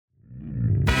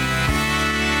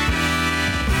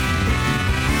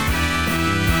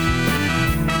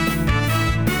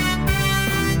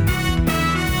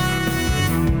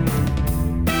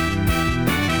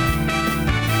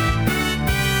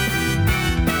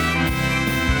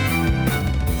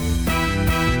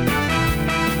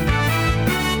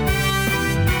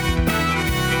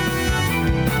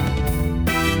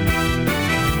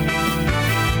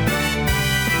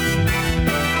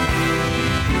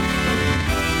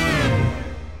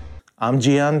I'm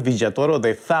Gian Villatoro,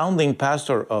 the founding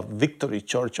pastor of Victory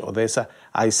Church Odessa.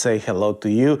 I say hello to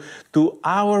you, to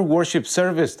our worship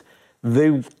service,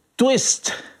 The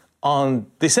Twist, on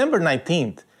December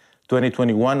 19th,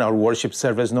 2021, our worship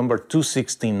service number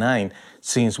 269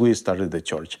 since we started the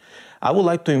church. I would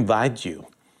like to invite you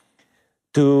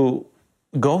to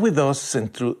go with us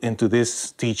into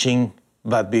this teaching,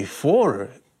 but before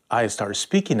I start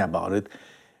speaking about it,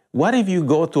 what if you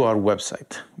go to our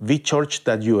website,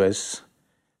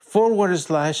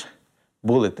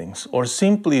 vchurch.us/bulletins, or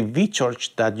simply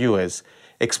vchurch.us,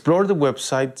 explore the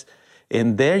website,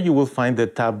 and there you will find the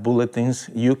tab Bulletins.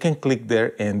 You can click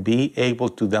there and be able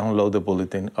to download the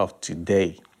bulletin of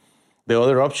today. The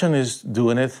other option is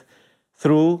doing it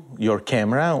through your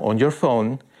camera on your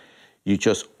phone. You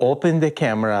just open the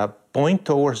camera, point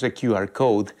towards the QR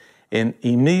code, and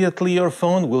immediately your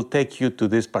phone will take you to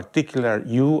this particular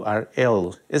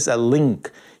URL. It's a link.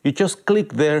 You just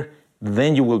click there,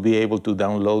 then you will be able to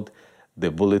download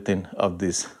the bulletin of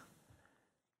this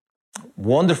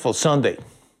wonderful Sunday.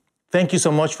 Thank you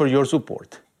so much for your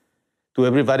support. To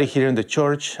everybody here in the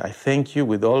church, I thank you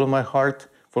with all of my heart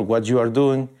for what you are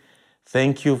doing.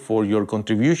 Thank you for your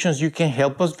contributions. You can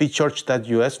help us,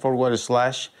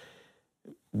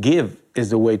 vchurch.us/give is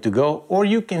the way to go, or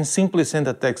you can simply send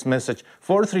a text message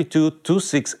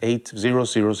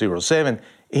 432-268-0007,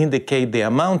 indicate the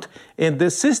amount, and the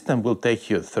system will take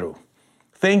you through.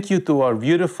 Thank you to our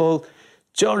beautiful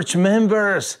church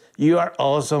members. You are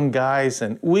awesome guys,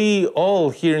 and we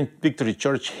all here in Victory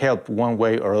Church help one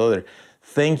way or other.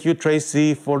 Thank you,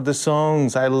 Tracy, for the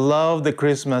songs. I love the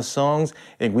Christmas songs,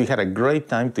 and we had a great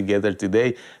time together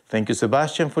today. Thank you,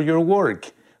 Sebastian, for your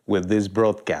work with this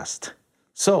broadcast.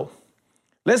 So,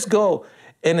 let's go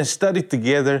and study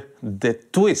together The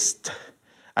Twist.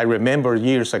 I remember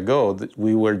years ago that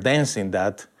we were dancing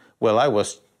that. Well, I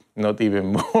was not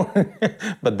even born,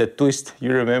 but The Twist,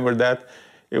 you remember that?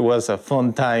 It was a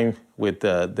fun time with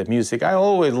the music. I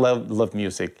always love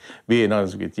music, being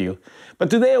honest with you. But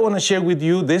today I want to share with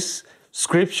you this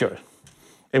scripture.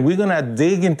 And we're going to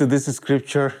dig into this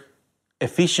scripture,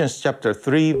 Ephesians chapter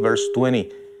 3, verse 20.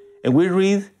 And we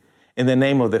read, in the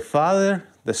name of the Father,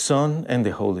 the Son, and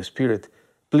the Holy Spirit.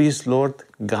 Please, Lord,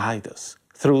 guide us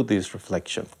through this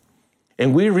reflection.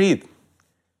 And we read,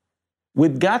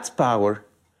 with God's power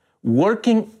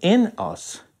working in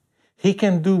us, He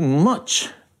can do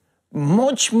much,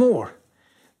 much more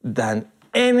than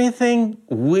anything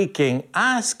we can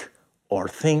ask or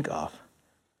think of.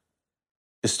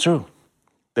 It's true.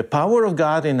 The power of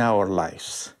God in our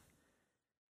lives.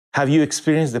 Have you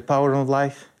experienced the power of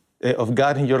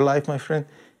God in your life, my friend?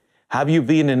 Have you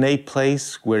been in a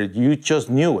place where you just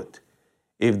knew it?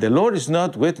 If the Lord is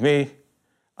not with me,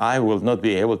 I will not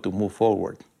be able to move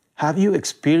forward. Have you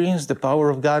experienced the power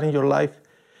of God in your life?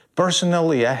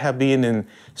 Personally, I have been in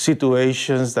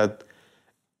situations that,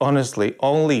 honestly,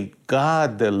 only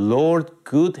God, the Lord,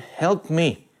 could help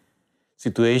me.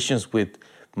 Situations with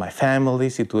my family,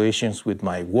 situations with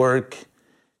my work,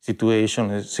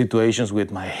 situations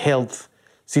with my health,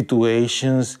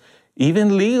 situations,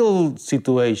 even legal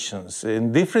situations,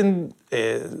 and different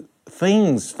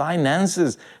things,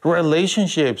 finances,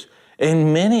 relationships,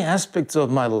 in many aspects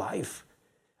of my life.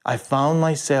 I found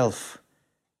myself,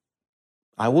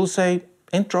 I will say,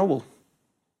 in trouble.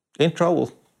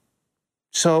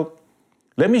 So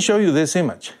let me show you this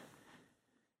image.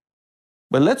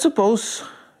 But let's suppose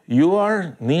you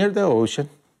are near the ocean,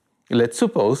 and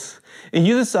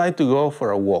you decide to go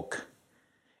for a walk.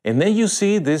 And then you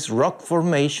see this rock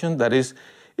formation that it's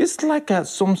like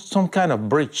some kind of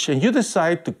bridge, and you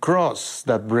decide to cross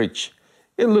that bridge.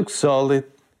 It looks solid.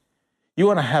 You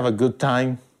want to have a good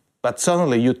time, but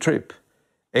suddenly you trip.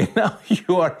 And now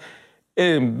you are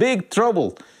in big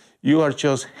trouble. You are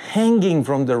just hanging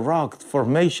from the rock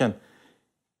formation.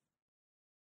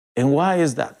 And why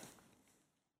is that?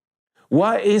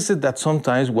 Why is it that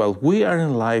sometimes while we are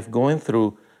in life going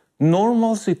through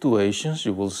normal situations,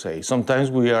 you will say, sometimes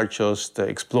we are just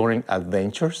exploring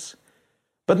adventures,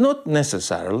 but not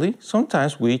necessarily.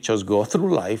 Sometimes we just go through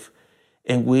life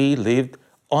and we live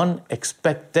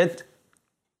unexpected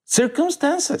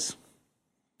circumstances.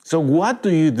 So what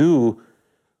do you do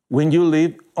when you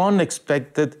live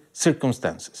unexpected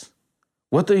circumstances?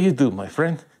 What do you do, my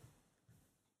friend?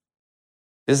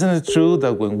 Isn't it true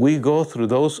that when we go through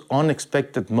those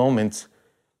unexpected moments,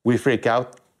 we freak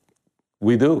out?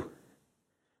 We do.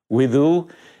 We do,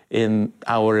 and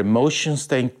our emotions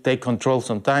take control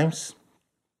sometimes.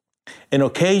 In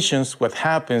occasions, what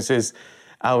happens is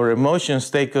our emotions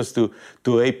take us to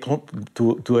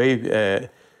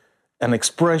an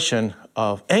expression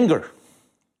of anger,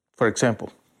 for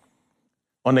example.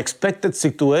 Unexpected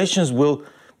situations will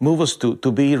move us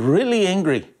to be really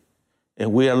angry.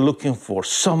 And we are looking for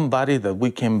somebody that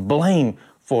we can blame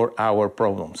for our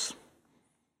problems.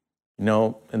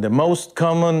 And the most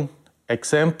common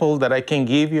example that I can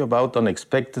give you about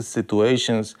unexpected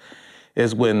situations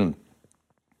is when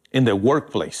in the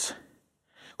workplace,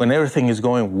 when everything is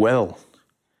going well,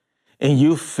 and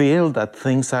you feel that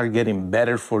things are getting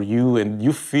better for you, and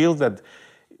you feel that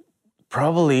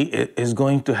probably it is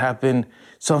going to happen,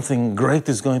 something great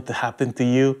is going to happen to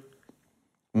you,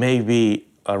 maybe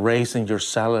a raise in your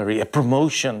salary, a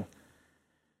promotion.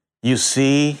 You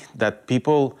see that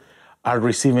people are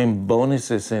receiving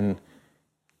bonuses and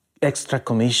extra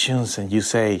commissions, and you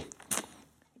say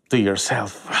to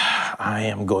yourself, I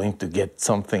am going to get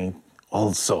something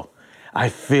also. I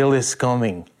feel it's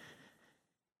coming.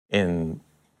 And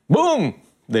boom,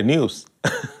 the news.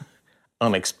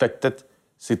 Unexpected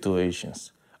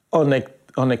situations,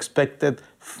 unexpected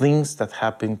things that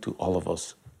happen to all of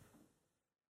us.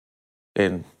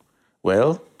 And,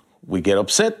 well, we get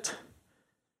upset.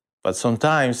 But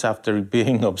sometimes after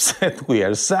being upset, we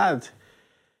are sad.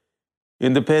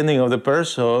 And depending on the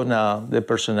person, the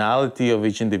personality of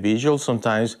each individual,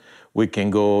 sometimes we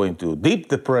can go into deep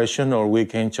depression, or we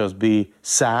can just be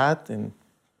sad and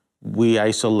we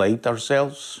isolate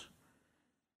ourselves.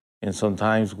 And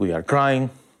sometimes we are crying.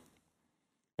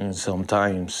 And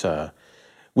sometimes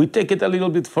we take it a little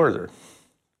bit further.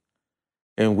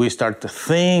 And we start to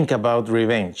think about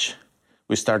revenge.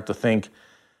 We start to think,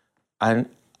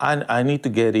 I need to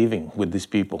get even with these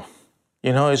people.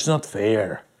 It's not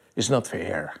fair. It's not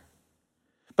fair.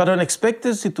 But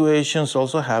unexpected situations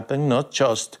also happen not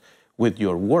just with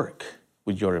your work,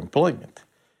 with your employment.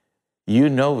 You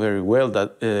know very well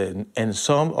that in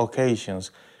some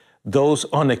occasions, those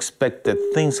unexpected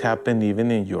things happen even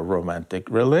in your romantic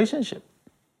relationship.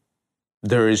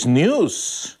 There is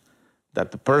news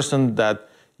that the person that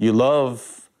you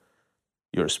love,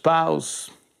 your spouse,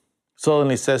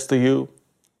 suddenly says to you,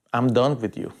 I'm done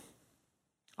with you.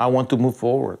 I want to move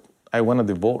forward. I want a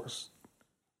divorce.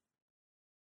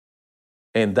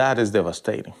 And that is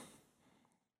devastating.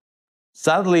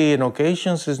 Sadly, in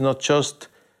occasions, it's not just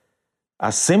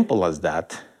as simple as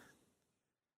that.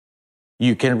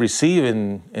 You can receive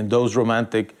in those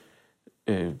romantic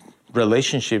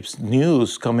relationships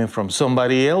news coming from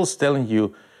somebody else telling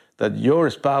you that your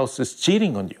spouse is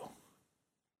cheating on you.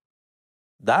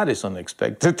 That is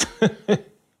unexpected.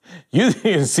 You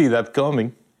didn't see that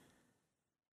coming.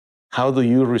 How do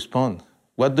you respond?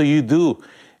 What do you do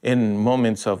in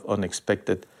moments of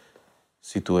unexpected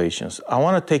situations? I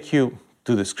want to take you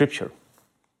to the scripture.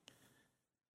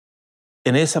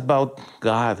 And it's about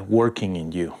God working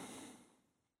in you.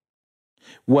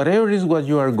 Whatever is what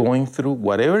you are going through,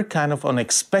 whatever kind of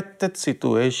unexpected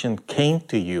situation came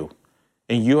to you,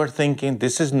 and you are thinking,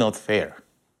 this is not fair.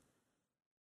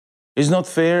 It's not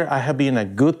fair. I have been a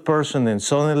good person, and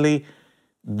suddenly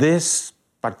this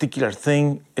particular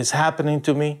thing is happening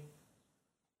to me,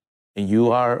 and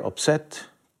you are upset,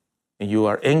 and you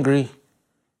are angry,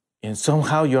 and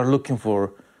somehow you are looking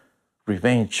for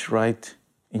revenge, right?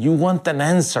 And you want an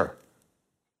answer,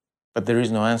 but there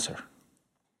is no answer.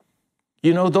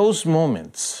 Those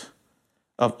moments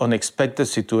of unexpected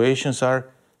situations are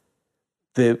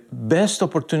the best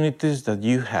opportunities that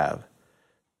you have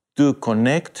to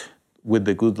connect with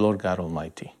the good Lord God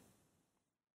Almighty.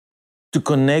 To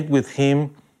connect with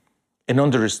Him and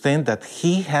understand that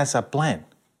He has a plan,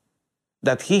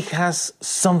 that He has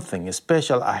something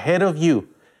special ahead of you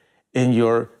in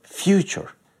your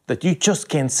future, that you just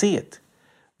can't see it,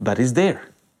 but it's there.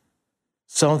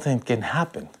 Something can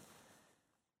happen.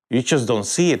 You just don't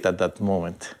see it at that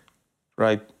moment,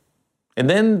 right? And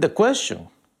then the question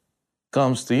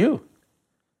comes to you.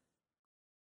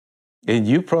 And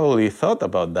you probably thought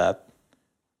about that.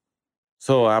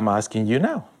 So I'm asking you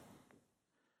now.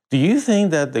 Do you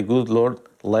think that the good Lord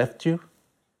left you?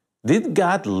 Did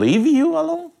God leave you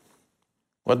alone?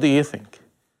 What do you think?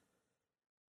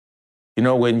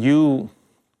 When you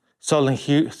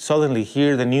suddenly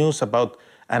hear the news about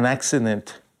an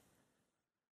accident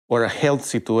or a health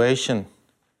situation,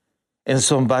 and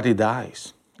somebody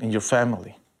dies in your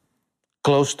family,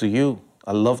 close to you,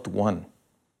 a loved one,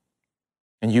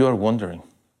 and you are wondering,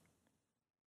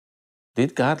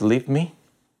 did God leave me?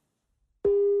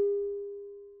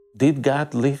 Did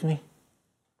God leave me?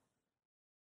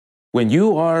 When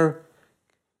you are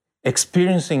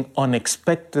experiencing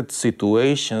unexpected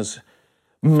situations,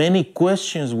 many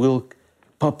questions will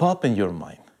pop up in your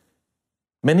mind.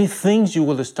 Many things you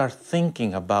will start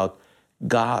thinking about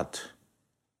God,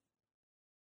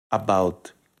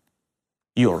 about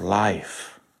your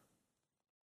life.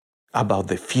 about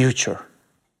the future.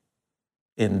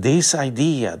 And this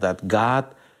idea that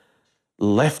God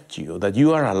left you, that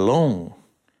you are alone,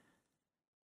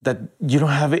 that you don't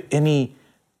have any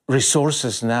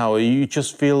resources now, you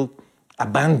just feel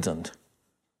abandoned.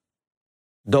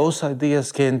 Those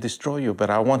ideas can destroy you, but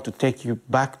I want to take you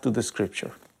back to the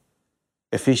scripture.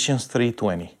 Ephesians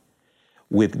 3:20.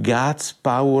 With God's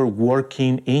power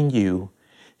working in you,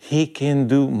 He can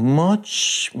do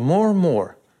much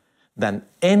more than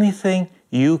anything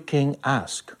you can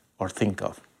ask or think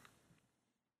of.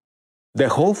 The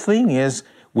whole thing is,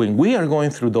 when we are going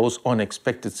through those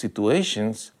unexpected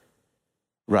situations,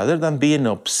 rather than being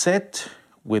upset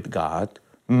with God,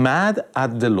 mad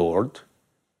at the Lord,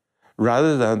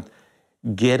 rather than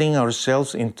getting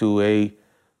ourselves into a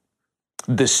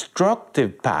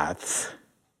destructive path,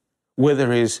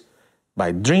 whether it's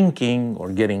by drinking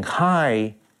or getting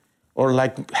high, or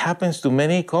like happens to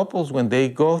many couples when they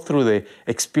go through the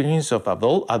experience of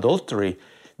adultery,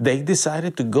 they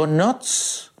decided to go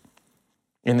nuts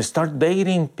and start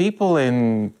dating people,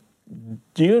 and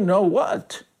you know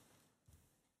what?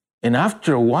 And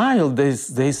after a while,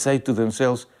 they say to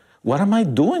themselves, what am I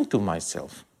doing to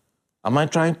myself? Am I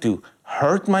trying to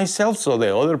hurt myself so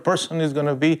the other person is going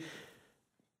to be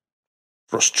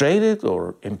frustrated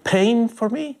or in pain for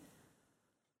me?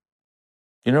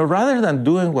 You know, rather than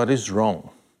doing what is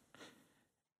wrong,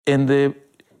 in the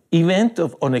event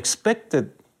of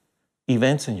unexpected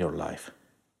events in your life,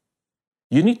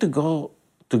 you need to go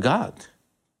to God.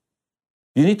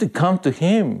 You need to come to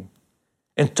Him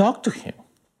and talk to Him.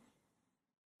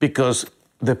 Because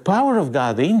the power of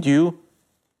God in you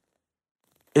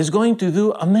is going to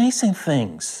do amazing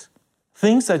things,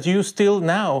 things that you still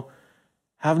now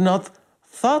have not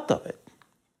thought of it.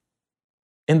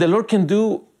 And the Lord can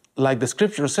do, like the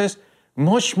scripture says,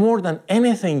 much more than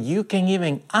anything you can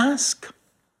even ask.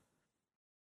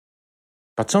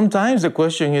 But sometimes the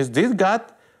question is, did God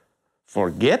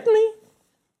forget me?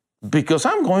 Because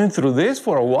I'm going through this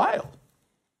for a while.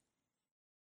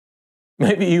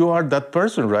 Maybe you are that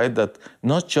person, right? That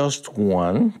not just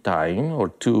one time or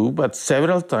two, but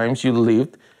several times you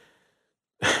lived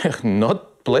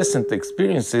not pleasant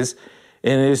experiences.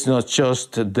 And it's not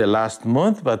just the last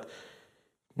month, but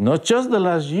not just the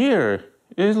last year.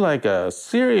 It's like a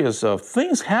series of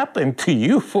things happened to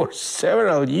you for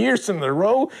several years in a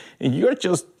row. And you're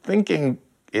just thinking,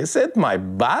 is it my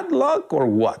bad luck or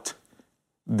what?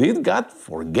 Did God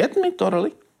forget me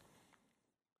totally?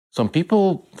 Some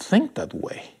people think that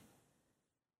way.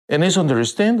 And it's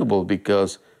understandable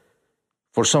because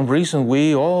for some reason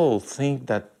we all think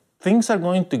that things are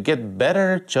going to get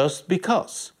better just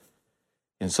because.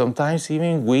 And sometimes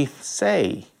even we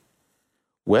say,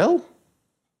 well,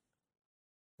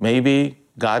 maybe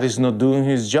God is not doing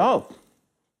His job.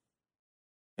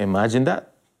 Imagine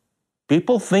that.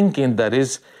 People thinking that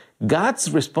it's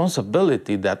God's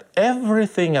responsibility that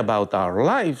everything about our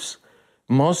lives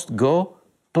must go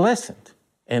pleasant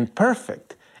and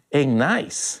perfect and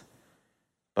nice.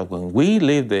 But when we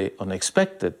live the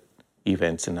unexpected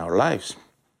events in our lives,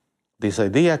 this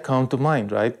idea comes to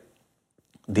mind, right?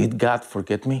 Did God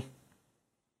forget me?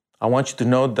 I want you to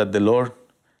know that the Lord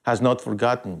has not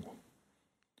forgotten you.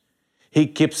 He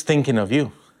keeps thinking of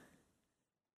you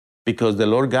because the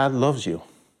Lord God loves you.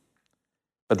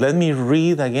 But let me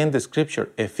read again the scripture,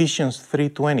 Ephesians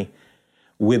 3:20.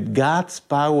 With God's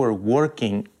power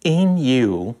working in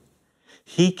you,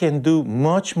 He can do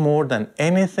much more than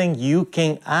anything you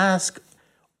can ask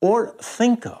or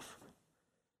think of.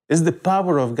 It's the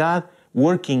power of God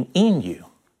working in you.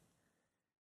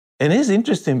 And it's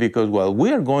interesting because while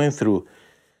we are going through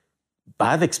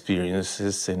bad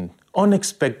experiences and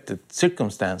unexpected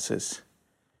circumstances,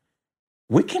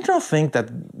 we cannot think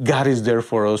that God is there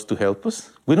for us to help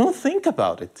us. We don't think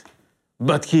about it,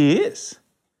 but He is.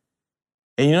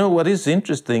 And you know what is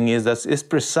interesting is that it's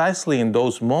precisely in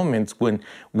those moments when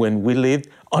we live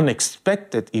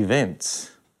unexpected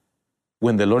events,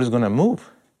 when the Lord is going to move.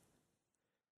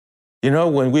 You know,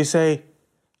 when we say,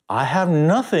 I have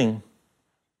nothing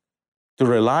to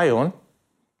rely on,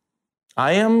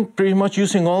 I am pretty much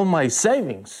using all my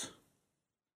savings.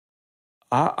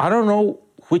 I don't know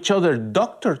which other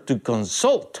doctor to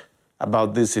consult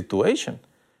about this situation.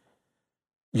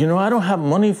 You know, I don't have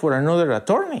money for another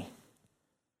attorney.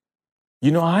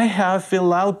 You know, I have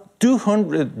filled out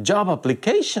 200 job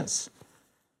applications.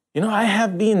 You know, I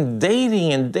have been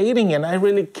dating and I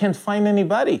really can't find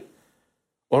anybody.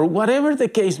 Or whatever the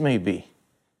case may be.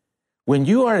 When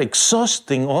you are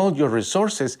exhausting all your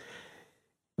resources,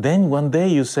 then one day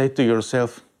you say to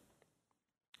yourself,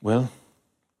 well,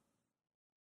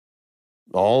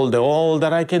 all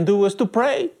that I can do is to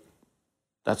pray.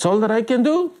 That's all that I can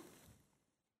do.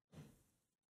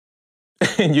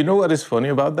 And you know what is funny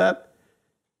about that?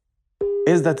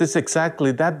 Is that it's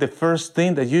exactly that the first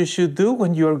thing that you should do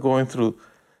when you are going through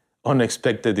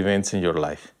unexpected events in your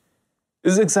life.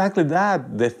 It's exactly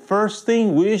that, the first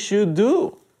thing we should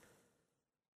do.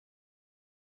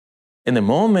 In the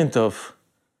moment of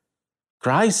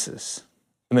crisis,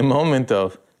 in the moment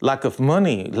of lack of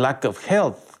money, lack of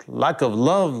health, lack of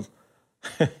love,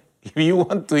 if you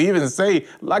want to even say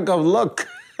lack of luck,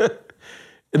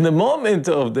 in the moment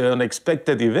of the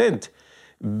unexpected event,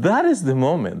 that is the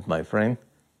moment, my friend,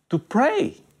 to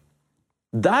pray.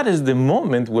 That is the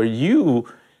moment where you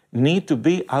need to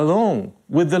be alone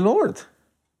with the Lord,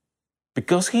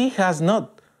 because He has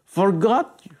not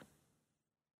forgot you.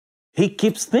 He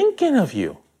keeps thinking of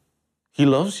you. He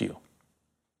loves you.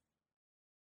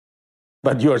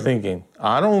 But you're thinking,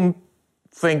 I don't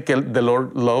think the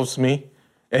Lord loves me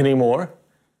anymore.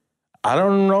 I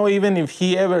don't know even if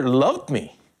He ever loved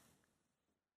me.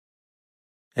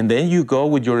 And then you go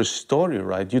with your story,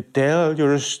 right? You tell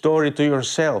your story to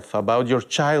yourself about your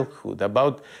childhood,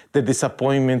 about the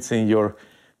disappointments in your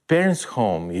parents'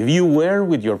 home, if you were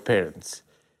with your parents.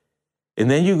 And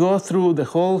then you go through the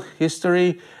whole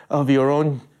history of your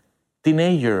own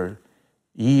teenager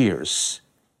years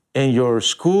and your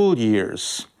school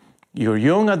years, your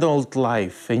young adult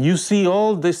life, and you see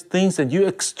all these things and you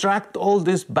extract all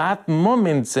these bad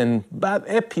moments and bad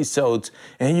episodes,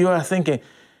 and you are thinking,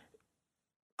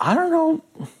 I don't know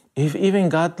if even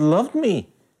God loved me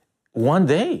one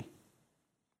day.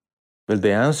 But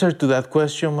the answer to that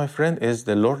question, my friend, is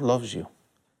the Lord loves you.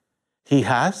 He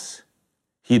has,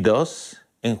 He does,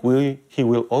 and He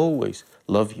will always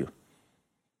love you.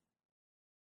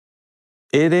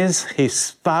 It is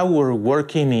His power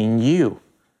working in you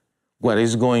what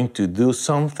is going to do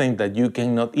something that you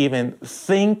cannot even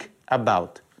think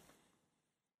about.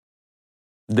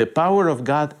 The power of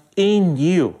God in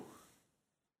you.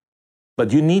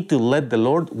 But you need to let the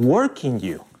Lord work in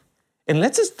you. And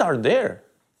let's start there.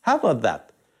 How about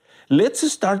that? Let's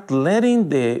start letting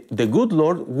the good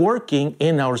Lord working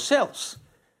in ourselves.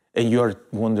 And you're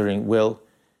wondering, well,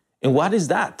 and what is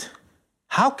that?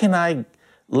 How can I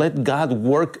let God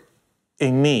work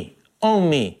in me, on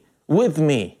me, with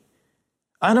me?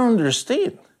 I don't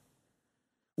understand.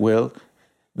 Well,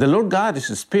 the Lord God is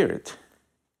a spirit.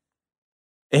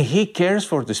 And He cares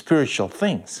for the spiritual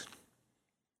things.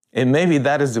 And maybe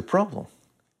that is the problem.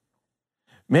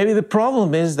 Maybe the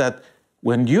problem is that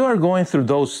when you are going through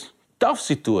those tough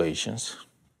situations,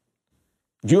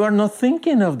 you are not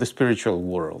thinking of the spiritual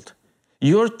world.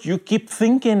 You keep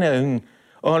thinking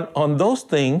on those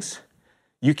things.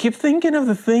 You keep thinking of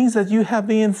the things that you have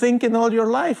been thinking all your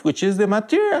life, which is the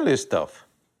materialist stuff.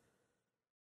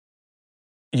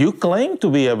 You claim to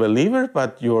be a believer,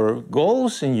 but your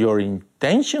goals and your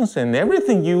intentions and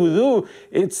everything you do,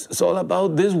 it's all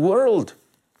about this world.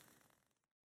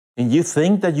 And you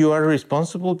think that you are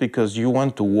responsible because you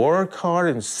want to work hard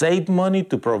and save money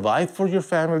to provide for your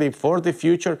family, for the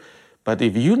future. But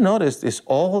if you notice, it's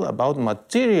all about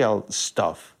material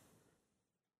stuff.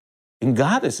 And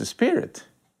God is a spirit.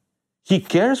 He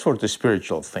cares for the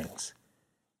spiritual things.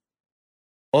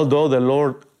 Although the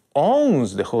Lord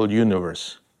owns the whole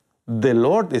universe, the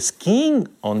Lord is king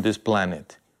on this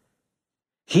planet.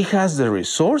 He has the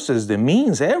resources, the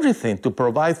means, everything to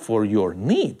provide for your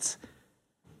needs.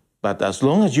 But as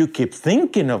long as you keep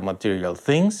thinking of material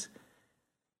things,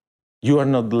 you are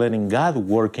not letting God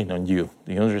working on you.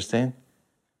 Do you understand?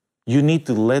 You need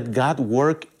to let God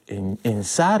work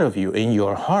inside of you, in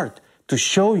your heart, to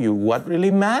show you what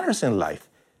really matters in life.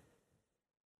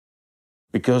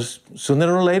 Because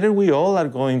sooner or later, we all are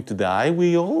going to die.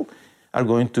 We all are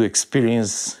going to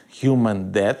experience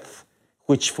human death,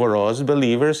 which for us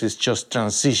believers is just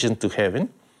transition to heaven.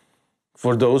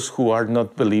 For those who are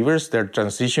not believers, their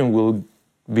transition will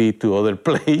be to other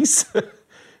place,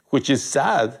 which is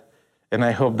sad. And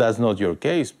I hope that's not your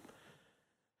case.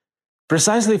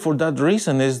 Precisely for that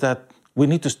reason is that we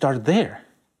need to start there.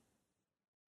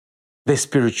 The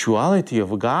spirituality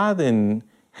of God in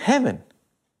heaven.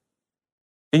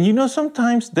 And you know,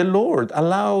 sometimes the Lord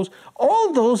allows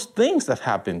all those things that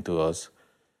happen to us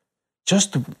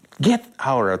just to get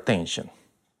our attention.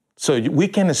 So we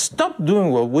can stop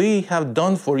doing what we have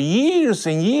done for years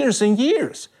and years and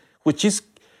years, which is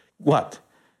what?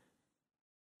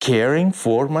 Caring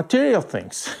for material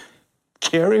things,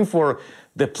 caring for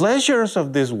the pleasures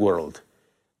of this world,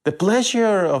 the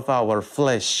pleasure of our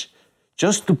flesh,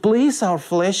 just to please our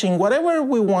flesh in whatever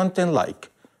we want and like.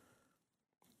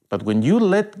 But when you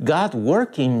let God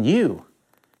work in you,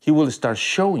 He will start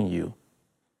showing you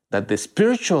that the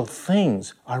spiritual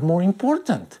things are more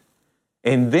important.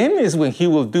 And then is when he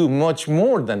will do much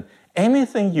more than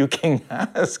anything you can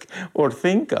ask or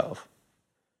think of.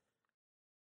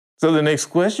 So the next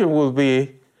question will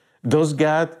be, does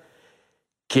God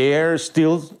care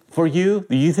still for you?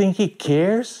 Do you think he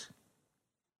cares?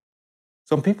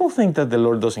 Some people think that the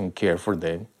Lord doesn't care for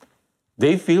them.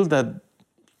 They feel that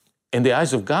in the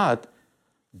eyes of God,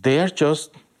 they are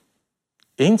just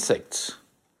insects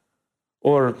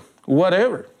or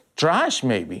whatever, trash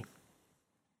maybe,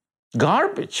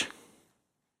 garbage,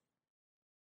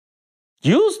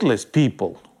 useless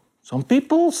people. Some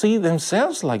people see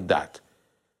themselves like that,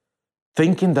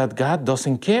 thinking that God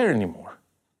doesn't care anymore.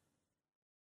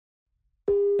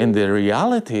 And the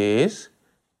reality is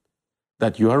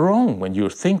that you are wrong when you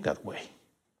think that way.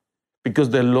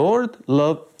 Because the Lord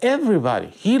loves everybody.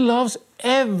 He loves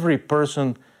every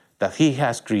person that he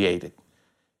has created.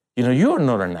 You know, you are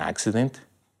not an accident.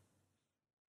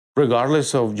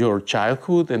 Regardless of your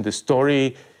childhood and the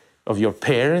story of your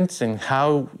parents and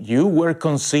how you were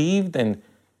conceived and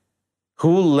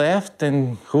who left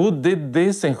and who did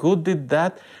this and who did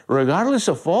that, regardless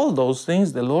of all those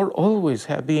things, the Lord always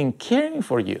has been caring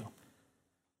for you.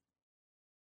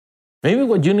 Maybe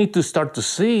what you need to start to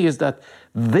see is that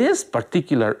this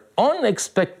particular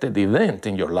unexpected event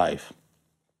in your life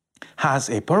has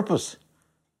a purpose.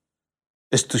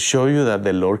 It's to show you that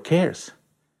the Lord cares,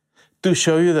 to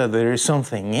show you that there is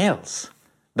something else.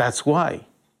 That's why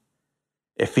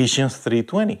Ephesians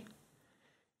 3:20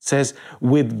 says,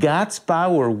 with God's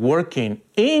power working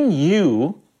in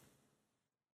you,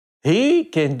 he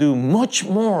can do much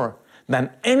more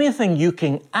than anything you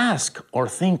can ask or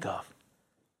think of.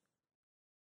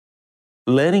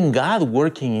 Letting God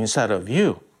working inside of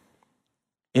you,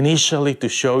 initially to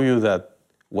show you that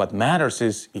what matters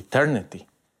is eternity,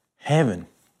 heaven,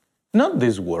 not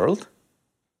this world.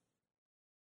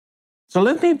 So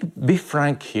let me be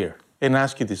frank here and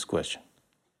ask you this question.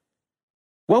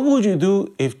 What would you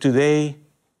do if today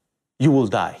you will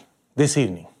die, this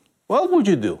evening? What would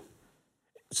you do?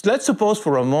 Let's suppose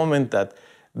for a moment that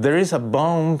there is a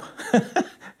bomb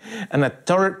and a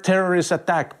terrorist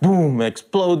attack, boom,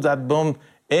 explodes that bomb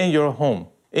in your home,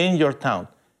 in your town,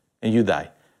 and you die.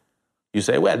 You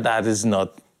say, well, that is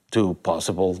not too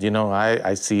possible. You know,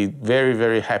 I see very,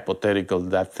 very hypothetical,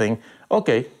 that thing.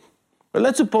 Okay, but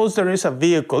let's suppose there is a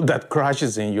vehicle that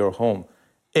crashes in your home,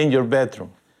 in your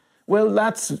bedroom. Well,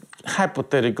 that's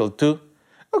hypothetical too.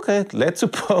 Okay, let's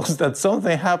suppose that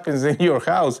something happens in your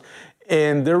house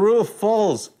and the roof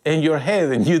falls in your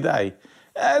head and you die.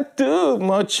 Too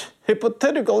much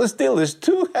hypothetical still. It's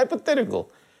too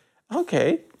hypothetical.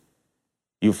 Okay,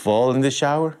 you fall in the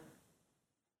shower.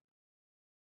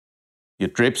 You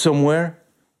trip somewhere.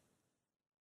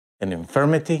 An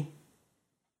infirmity,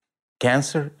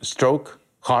 cancer, stroke,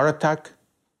 heart attack.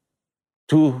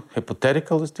 Too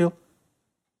hypothetical still.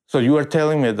 So you are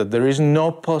telling me that there is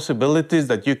no possibilities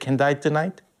that you can die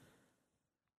tonight?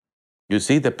 You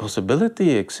see, the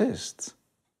possibility exists.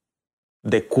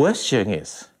 The question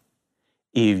is,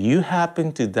 if you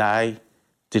happen to die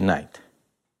tonight,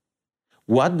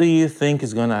 what do you think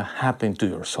is going to happen to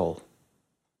your soul?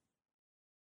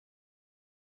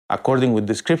 According with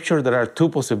the scripture, there are two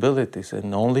possibilities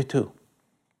and only two.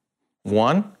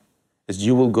 One is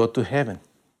you will go to heaven.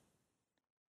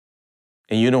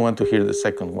 And you don't want to hear the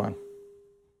second one.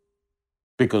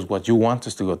 Because what you want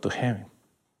is to go to heaven.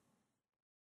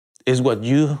 Is what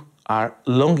you are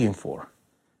longing for.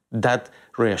 That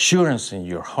reassurance in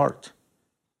your heart.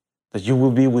 That you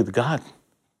will be with God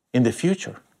in the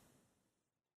future.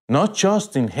 Not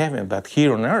just in heaven, but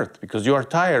here on earth. Because you are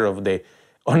tired of the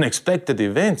unexpected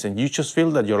events and you just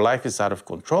feel that your life is out of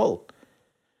control.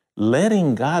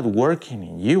 Letting God working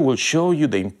in you will show you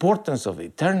the importance of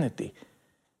eternity.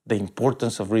 The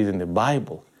importance of reading the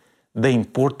Bible, the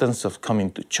importance of coming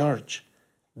to church,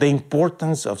 the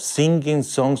importance of singing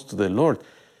songs to the Lord.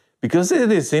 Because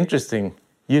it is interesting,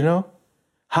 you know,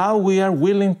 how we are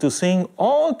willing to sing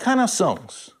all kind of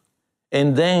songs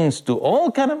and dance to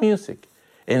all kind of music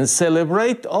and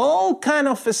celebrate all kind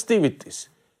of festivities.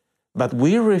 But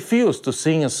we refuse to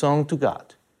sing a song to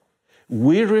God.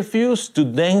 We refuse to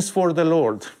dance for the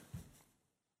Lord.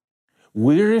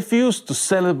 We refuse to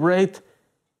celebrate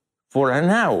for an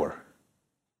hour,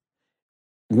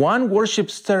 one worship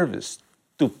service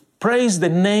to praise the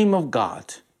name of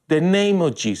God, the name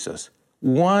of Jesus,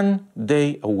 one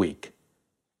day a week.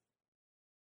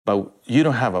 But you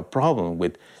don't have a problem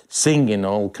with singing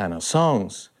all kind of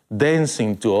songs,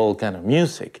 dancing to all kind of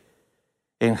music,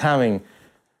 and having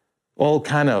all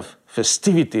kind of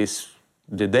festivities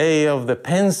the day of the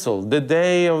pencil, the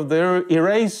day of the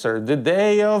eraser, the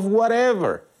day of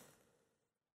whatever.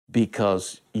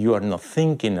 Because you are not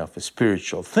thinking of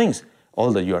spiritual things.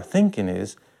 All that you are thinking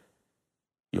is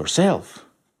yourself,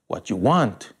 what you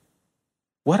want.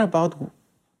 What about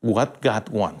what God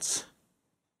wants?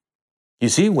 You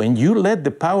see, when you let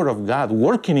the power of God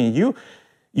working in you,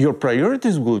 your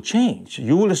priorities will change.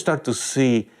 You will start to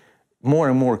see more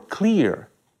and more clear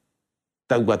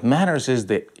that what matters is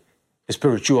the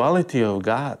spirituality of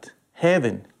God,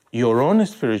 heaven, your own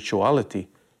spirituality,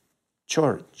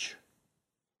 church,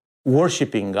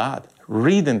 worshiping God,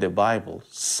 reading the Bible,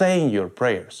 saying your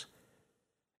prayers.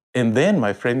 And then,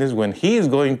 my friend, is when He is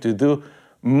going to do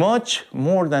much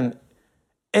more than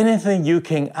anything you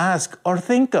can ask or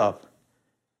think of.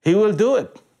 He will do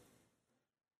it.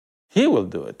 He will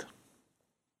do it.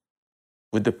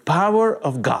 With the power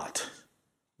of God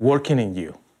working in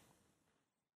you.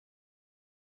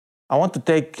 I want to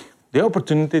take the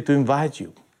opportunity to invite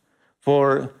you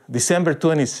for December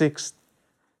 26th,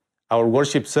 our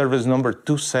worship service number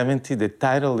 270. The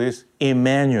title is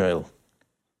Emmanuel,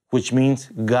 which means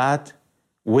God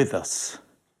with us.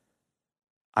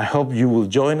 I hope you will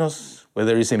join us,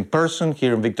 whether it's in person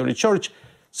here in Victory Church,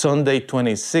 Sunday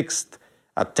 26th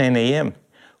at 10 a.m.,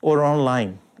 or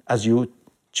online, as you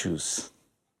choose.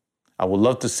 I would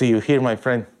love to see you here, my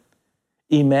friend.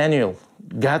 Emmanuel,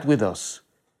 God with us,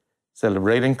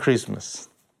 celebrating Christmas,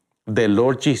 the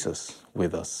Lord Jesus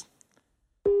with us.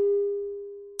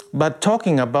 But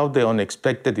talking about the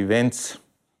unexpected events,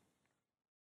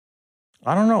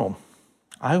 I don't know.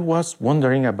 I was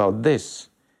wondering about this.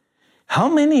 How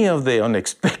many of the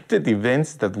unexpected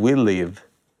events that we live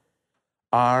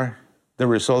are the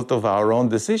result of our own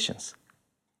decisions?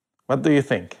 What do you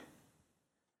think?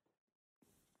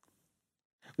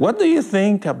 What do you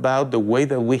think about the way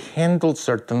that we handle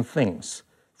certain things?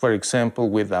 For example,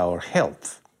 with our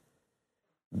health.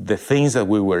 The things that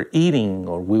we were eating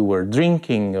or we were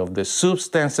drinking, of the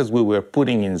substances we were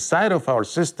putting inside of our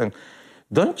system.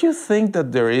 Don't you think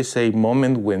that there is a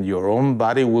moment when your own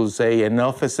body will say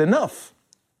enough is enough?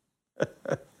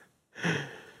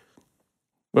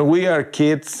 When we are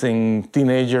kids and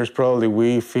teenagers, probably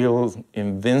we feel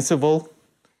invincible.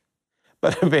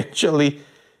 But eventually,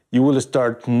 you will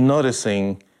start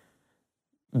noticing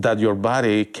that your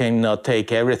body cannot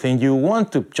take everything you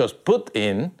want to just put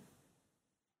in.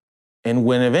 And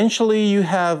when eventually you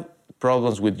have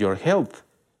problems with your health,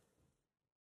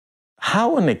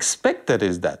 how unexpected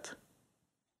is that?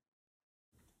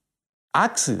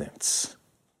 Accidents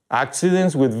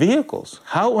with vehicles.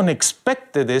 How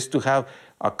unexpected is to have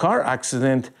a car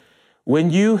accident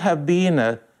when you have been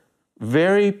a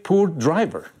very poor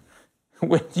driver,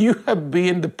 when you have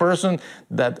been the person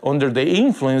that under the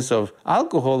influence of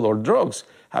alcohol or drugs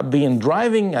have been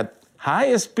driving at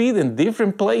high speed in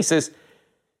different places.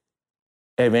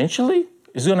 Eventually,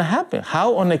 it's going to happen.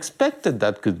 How unexpected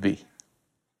that could be.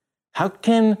 How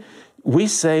can we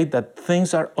say that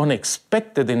things are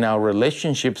unexpected in our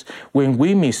relationships when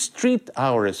we mistreat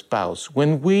our spouse,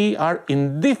 when we are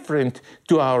indifferent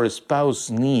to our spouse's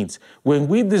needs, when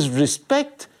we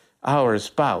disrespect our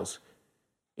spouse?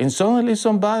 And suddenly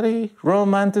somebody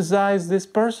romanticized this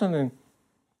person and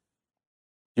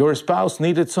your spouse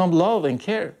needed some love and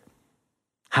care.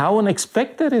 How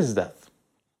unexpected is that?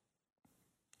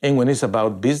 And when it's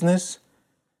about business,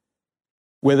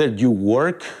 whether you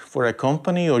work for a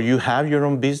company or you have your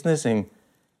own business and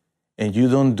you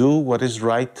don't do what is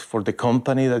right for the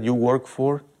company that you work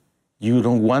for, you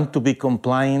don't want to be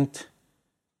compliant,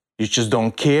 you just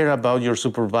don't care about your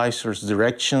supervisor's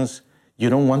directions, you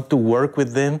don't want to work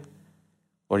with them,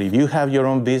 or if you have your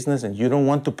own business and you don't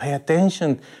want to pay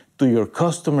attention to your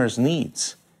customers'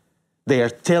 needs, they are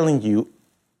telling you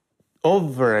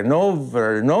over and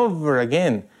over and over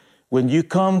again, when you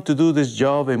come to do this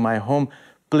job in my home,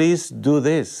 please do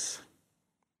this.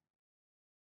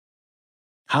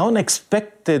 How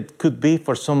unexpected could be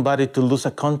for somebody to lose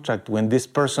a contract when this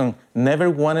person never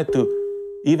wanted to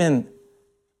even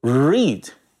read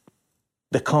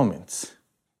the comments?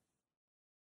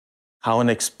 How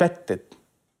unexpected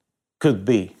could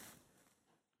be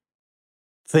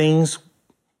things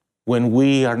when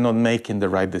we are not making the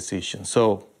right decision.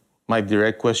 So my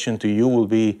direct question to you will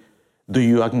be, do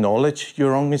you acknowledge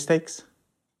your own mistakes?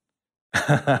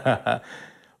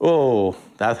 Oh,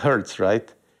 that hurts,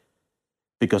 right?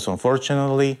 Because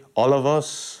unfortunately, all of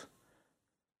us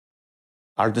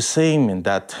are the same in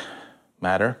that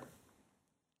matter.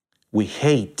 We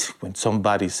hate when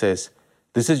somebody says,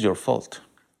 this is your fault.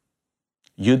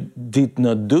 You did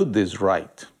not do this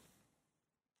right.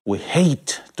 We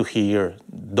hate to hear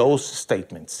those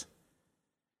statements.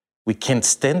 We can't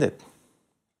stand it.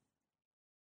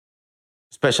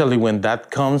 Especially when that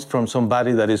comes from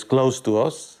somebody that is close to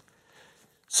us,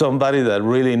 somebody that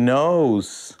really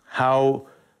knows how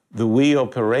do we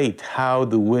operate, how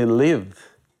do we live.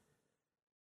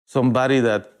 Somebody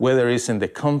that, whether it's in the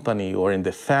company or in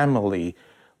the family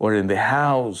or in the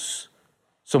house,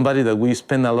 somebody that we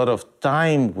spend a lot of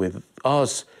time with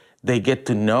us, they get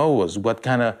to know us. What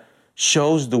kind of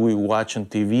shows do we watch on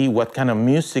TV? What kind of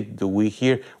music do we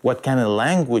hear? What kind of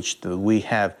language do we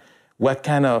have? What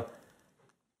kind of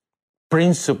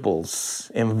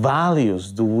principles and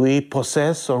values do we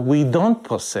possess or we don't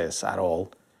possess at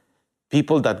all?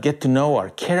 People that get to know our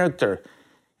character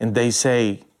and they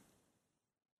say,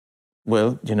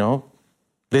 well,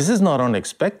 this is not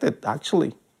unexpected,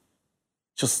 actually.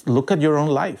 Just look at your own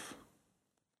life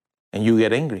and you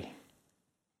get angry.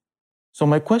 So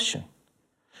my question,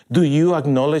 do you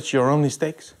acknowledge your own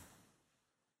mistakes?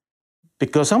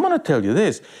 Because I'm going to tell you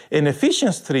this, in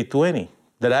Ephesians 3:20,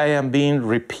 that I am being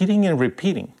repeating and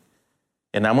repeating,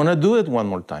 and I'm going to do it one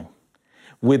more time.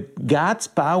 With God's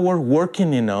power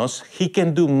working in us, He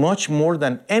can do much more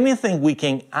than anything we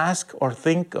can ask or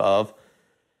think of.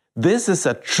 This is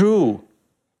a true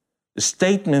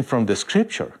statement from the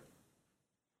Scripture,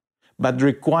 but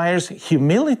requires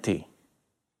humility.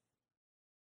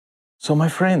 So my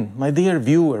friend, my dear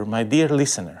viewer, my dear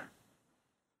listener,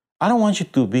 I don't want you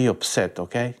to be upset,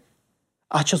 okay?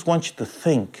 I just want you to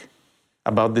think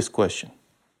about this question.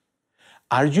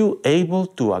 Are you able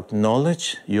to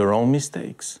acknowledge your own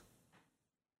mistakes?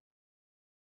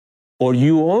 Or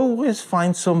you always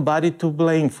find somebody to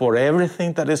blame for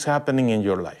everything that is happening in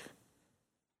your life?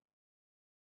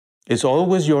 It's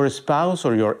always your spouse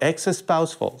or your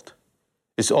ex-spouse's fault.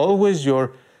 It's always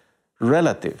your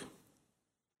relative,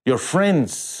 your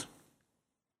friends.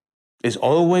 It's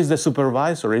always the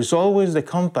supervisor. It's always the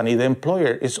company, the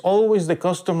employer. It's always the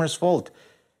customer's fault.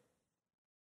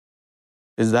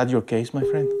 Is that your case, my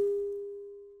friend?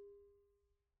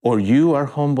 Or you are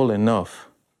humble enough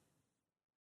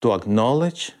to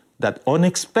acknowledge that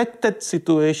unexpected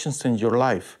situations in your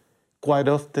life quite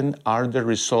often are the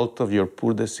result of your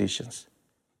poor decisions.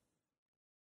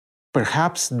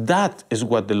 Perhaps that is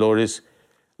what the Lord is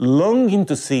longing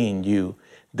to see in you,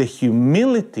 the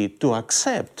humility to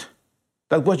accept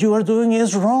that what you are doing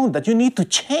is wrong, that you need to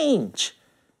change.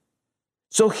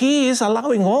 So He is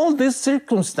allowing all these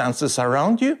circumstances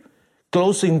around you,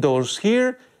 closing doors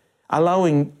here,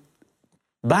 allowing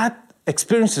bad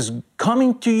experiences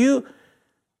coming to you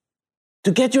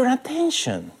to get your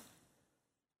attention.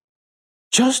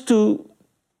 Just to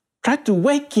try to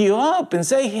wake you up and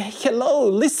say, hello,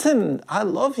 listen, I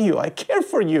love you, I care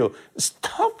for you.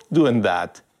 Stop doing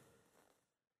that.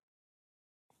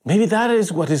 Maybe that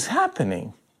is what is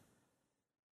happening.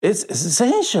 It's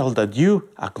essential that you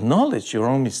acknowledge your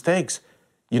own mistakes.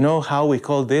 You know how we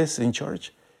call this in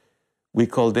church? We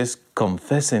call this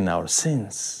confessing our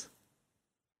sins.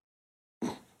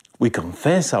 We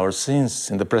confess our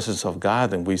sins in the presence of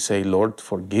God and we say, Lord,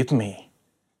 forgive me.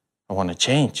 I want to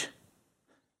change.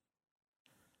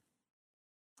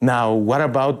 Now, what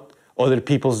about other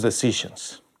people's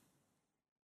decisions?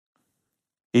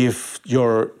 If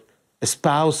your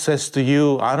spouse says to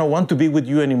you, I don't want to be with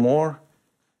you anymore,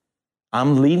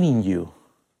 I'm leaving you.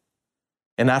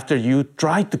 And after you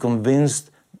try to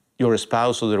convince your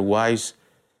spouse otherwise,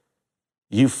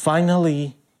 you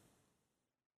finally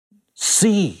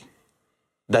see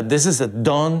that this is a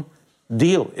done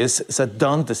deal, it's a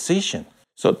done decision.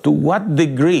 So to what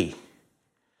degree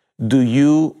do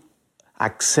you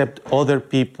accept other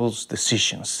people's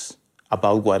decisions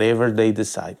about whatever they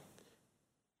decide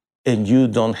and you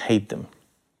don't hate them?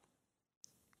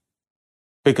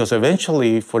 Because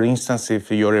eventually, for instance,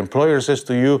 if your employer says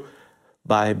to you,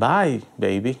 bye-bye,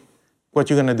 baby, what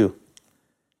you gonna do?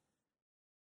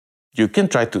 You can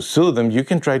try to sue them, you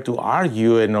can try to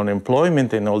argue and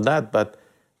unemployment and all that, but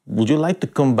would you like to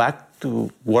come back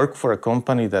to work for a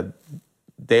company that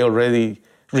they already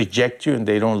reject you and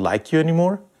they don't like you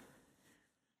anymore?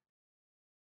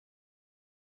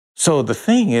 So the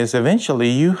thing is, eventually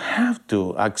you have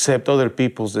to accept other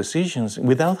people's decisions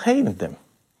without hating them.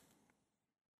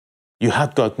 You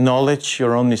have to acknowledge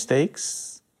your own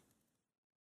mistakes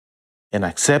and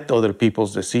accept other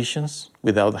people's decisions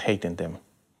without hating them.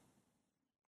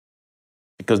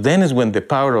 Because then is when the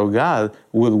power of God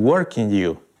will work in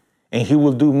you and He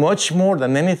will do much more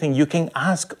than anything you can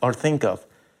ask or think of.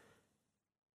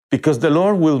 Because the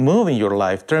Lord will move in your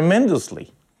life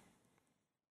tremendously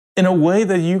in a way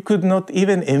that you could not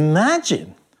even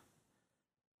imagine.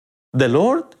 The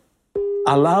Lord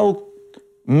allowed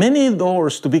many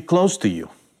doors to be closed to you.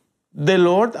 the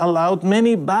Lord allowed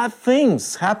many bad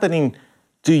things happening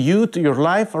to you, to your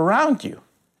life around you.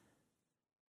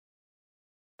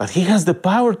 But He has the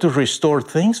power to restore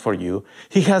things for you.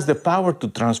 He has the power to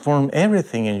transform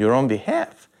everything in your own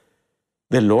behalf.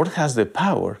 The Lord has the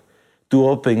power to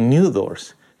open new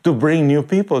doors, to bring new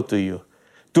people to you,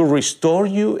 to restore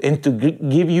you and to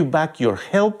give you back your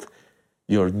health,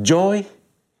 your joy,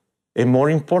 and more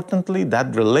importantly,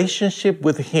 that relationship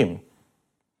with Him.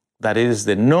 That is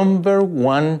the number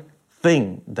one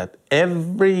thing that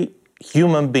every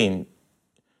human being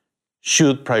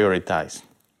should prioritize.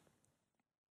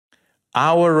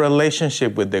 Our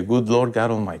relationship with the good Lord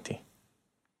God Almighty.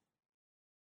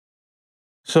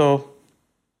 So,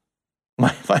 my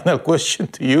final question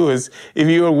to you is if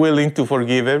you are willing to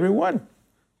forgive everyone.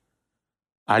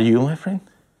 Are you, my friend?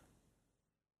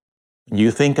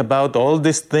 You think about all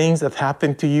these things that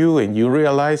happened to you and you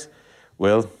realize,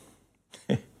 well,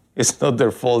 it's not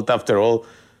their fault after all.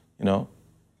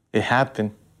 It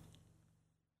happened.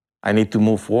 I need to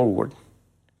move forward.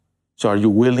 So are you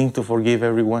willing to forgive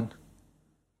everyone?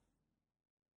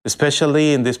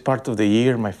 Especially in this part of the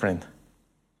year, my friend,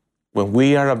 when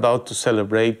we are about to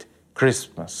celebrate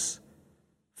Christmas,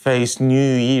 face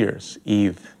New Year's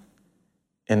Eve,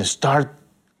 and start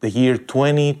the year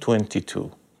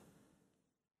 2022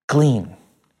 clean,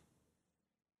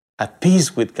 at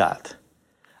peace with God.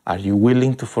 Are you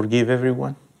willing to forgive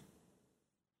everyone?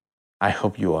 I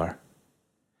hope you are.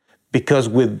 Because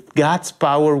with God's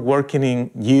power working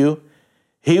in you,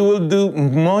 He will do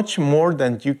much more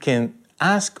than you can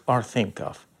ask or think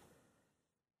of.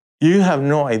 You have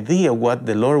no idea what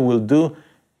the Lord will do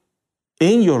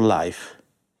in your life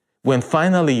when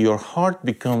finally your heart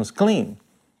becomes clean.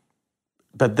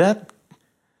 But that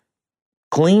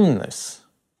cleanness,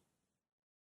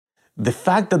 the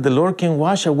fact that the Lord can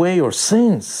wash away your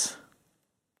sins,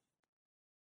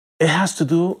 it has to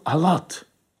do a lot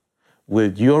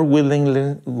with your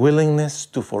willingness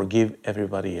to forgive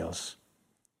everybody else.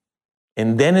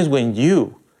 And then is when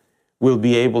you will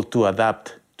be able to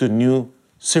adapt to new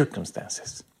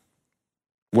circumstances.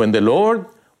 When the Lord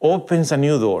opens a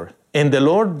new door, and the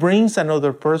Lord brings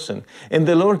another person, and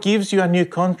the Lord gives you a new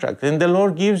contract, and the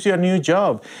Lord gives you a new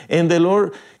job, and the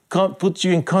Lord puts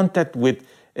you in contact with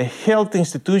a health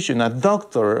institution, a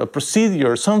doctor, a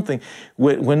procedure, or something,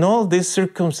 when all these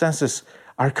circumstances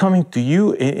are coming to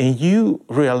you and you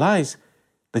realize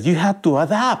that you have to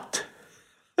adapt.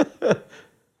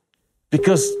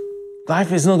 Because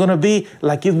life is not going to be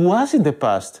like it was in the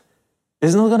past.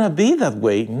 It's not going to be that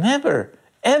way. Never,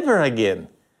 ever again.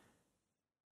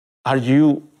 Are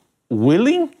you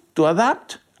willing to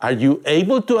adapt? Are you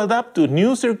able to adapt to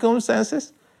new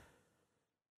circumstances?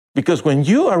 Because when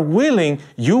you are willing,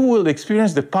 you will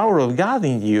experience the power of God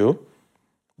in you,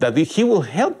 that He will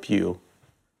help you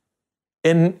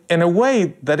in a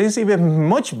way that is even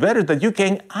much better than you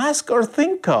can ask or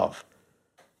think of.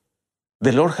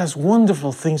 The Lord has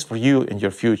wonderful things for you in your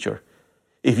future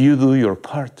if you do your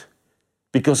part,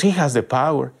 because He has the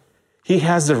power, He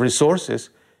has the resources,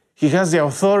 He has the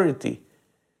authority.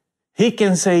 He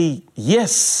can say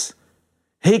yes.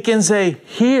 He can say,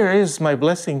 here is my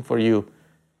blessing for you.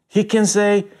 He can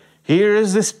say, here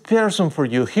is this person for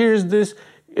you. Here's this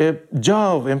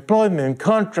job, employment,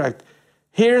 contract.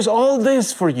 Here's all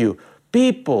this for you.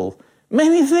 People,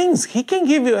 many things. He can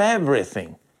give you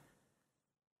everything.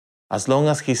 As long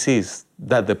as He sees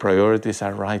that the priorities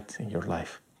are right in your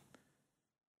life.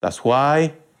 That's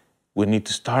why we need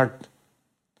to start.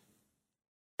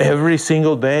 Every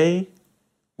single day,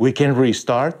 we can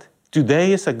restart.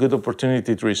 Today is a good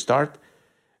opportunity to restart.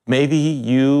 Maybe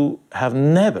you have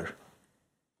never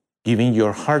given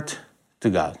your heart to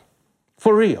God.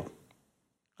 For real,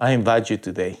 I invite you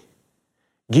today.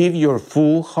 Give your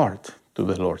full heart to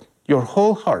the Lord, your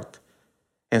whole heart,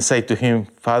 and say to Him,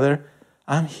 Father,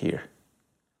 I'm here.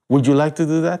 Would you like to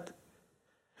do that?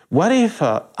 What if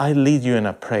I lead you in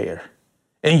a prayer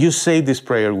and you say this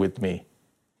prayer with me?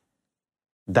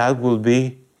 That will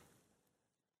be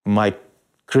my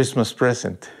Christmas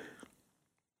present.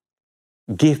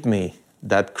 Give me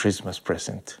that Christmas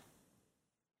present.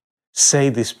 Say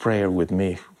this prayer with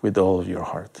me with all of your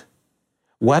heart.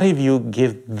 What if you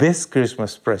give this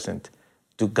Christmas present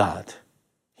to God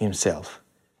Himself,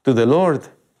 to the Lord,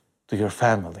 to your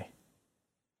family,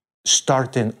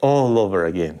 starting all over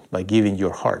again by giving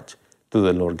your heart to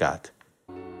the Lord God?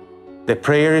 The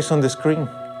prayer is on the screen.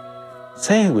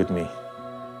 Say it with me.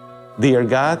 Dear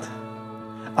God,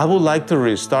 I would like to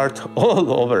restart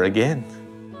all over again.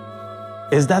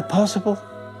 Is that possible?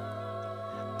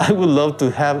 I would love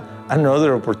to have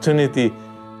another opportunity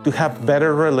to have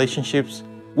better relationships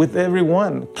with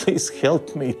everyone. Please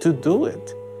help me to do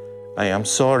it. I am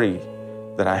sorry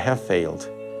that I have failed.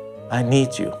 I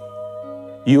need you.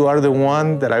 You are the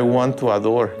one that I want to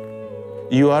adore.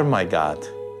 You are my God.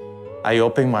 I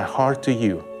open my heart to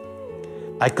you.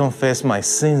 I confess my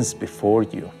sins before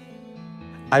you.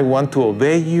 I want to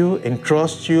obey you and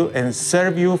trust you and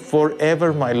serve you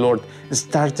forever, my Lord,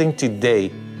 starting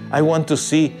today. I want to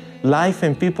see life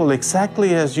and people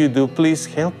exactly as you do. Please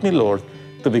help me, Lord,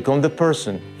 to become the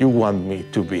person you want me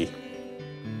to be.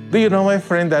 Do you know, my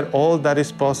friend, that all that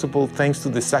is possible thanks to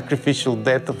the sacrificial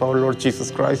death of our Lord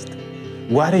Jesus Christ?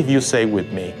 What if you say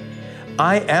with me,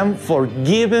 I am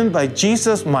forgiven by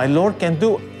Jesus, my Lord can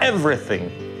do everything.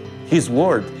 His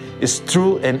word is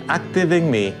true and active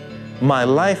in me. My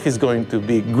life is going to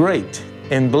be great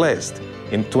and blessed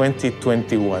in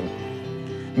 2021.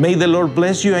 May the Lord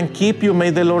bless you and keep you. May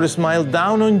the Lord smile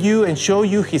down on you and show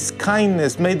you His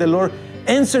kindness. May the Lord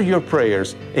answer your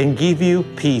prayers and give you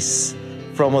peace.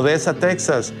 From Odessa,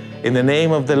 Texas, in the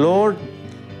name of the Lord,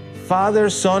 Father,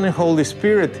 Son, and Holy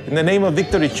Spirit, in the name of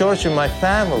Victory Church and my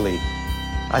family,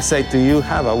 I say to you,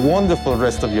 have a wonderful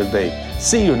rest of your day.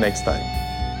 See you next time.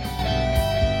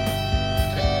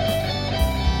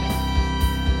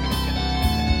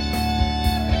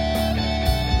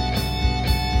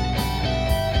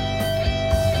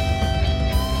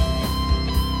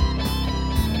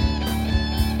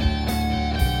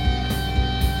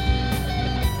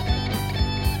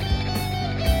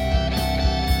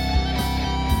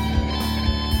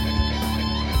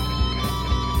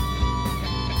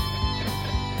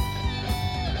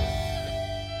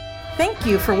 Thank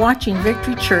you for watching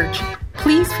Victory Church.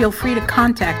 Please feel free to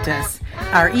contact us.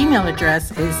 Our email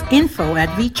address is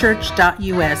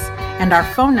info@vchurch.us and our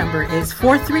phone number is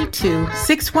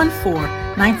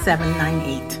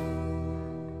 432-614-9798.